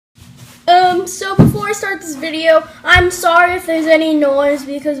So before I start this video, I'm sorry if there's any noise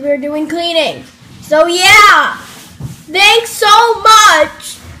because we're doing cleaning. So yeah, thanks so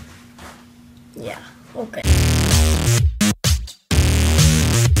much. Yeah, okay.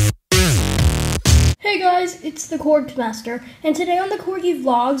 Hey guys, it's the Corgi Master, and today on the Corgi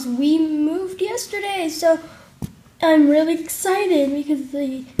Vlogs, we moved yesterday, so I'm really excited because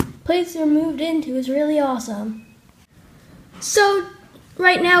the place we're moved into is really awesome. So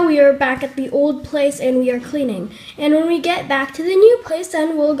right now we are back at the old place and we are cleaning. And when we get back to the new place,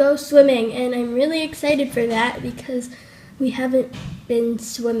 then we'll go swimming. And I'm really excited for that because we haven't been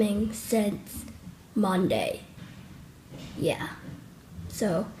swimming since Monday. Yeah.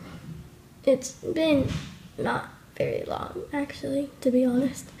 So it's been not very long, actually, to be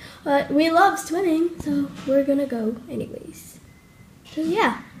honest. But we love swimming, so we're gonna go anyways. So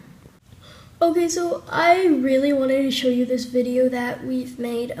yeah. Okay, so I really wanted to show you this video that we've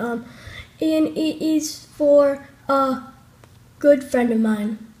made, and it is for a good friend of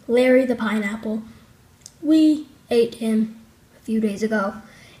mine, Larry the Pineapple. We ate him a few days ago,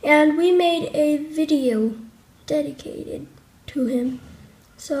 and we made a video dedicated to him.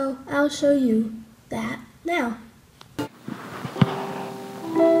 So I'll show you that now.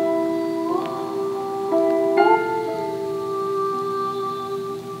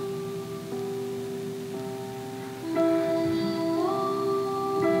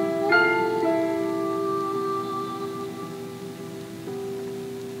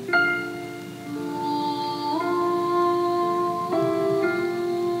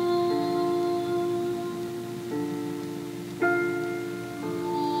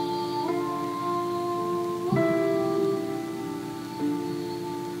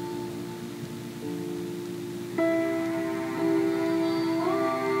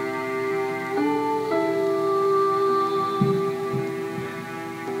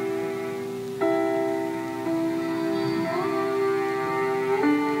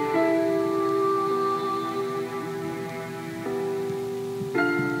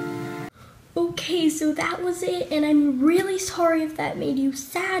 Okay, so that was it, and I'm really sorry if that made you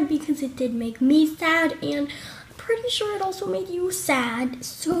sad because it did make me sad, and I'm pretty sure it also made you sad.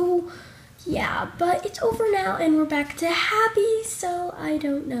 So yeah, but it's over now and we're back to happy, so I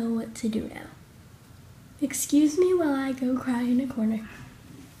don't know what to do now. Excuse me while I go cry in a corner.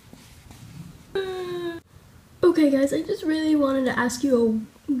 Okay guys, I just really wanted to ask you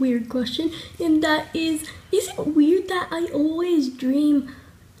a weird question, and that is it weird that I always dream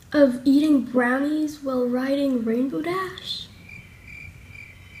of eating brownies while riding Rainbow Dash?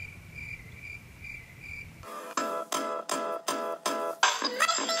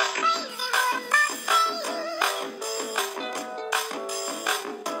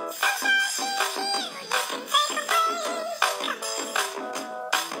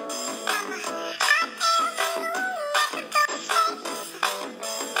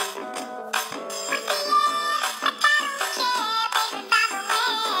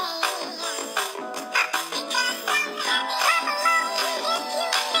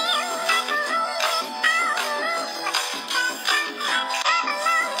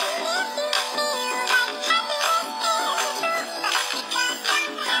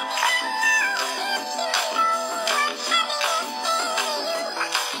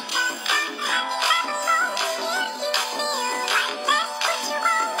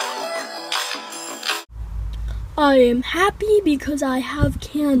 I am happy because I have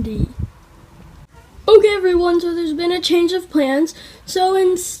candy. Okay everyone, so there's been a change of plans. So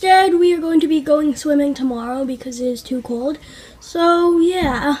instead we are going to be going swimming tomorrow because it is too cold. So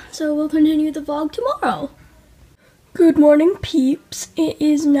yeah, so we'll continue the vlog tomorrow. Good morning peeps. It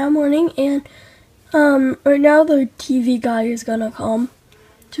is now morning and right now the TV guy is gonna come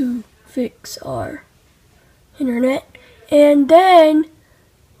to fix our internet. And then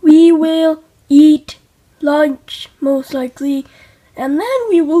we will eat lunch, most likely, and then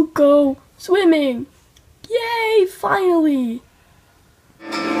we will go swimming. Yay, finally!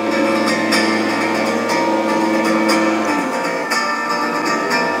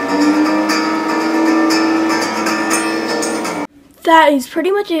 That is pretty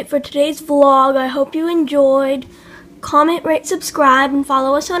much it for today's vlog. I hope you enjoyed. Comment, rate, subscribe, and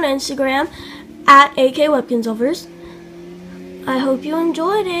follow us on Instagram at AKwebkinzlovers. I hope you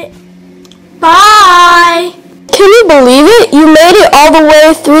enjoyed it. Bye! Can you believe it? You made it all the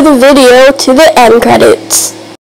way through the video to the end credits.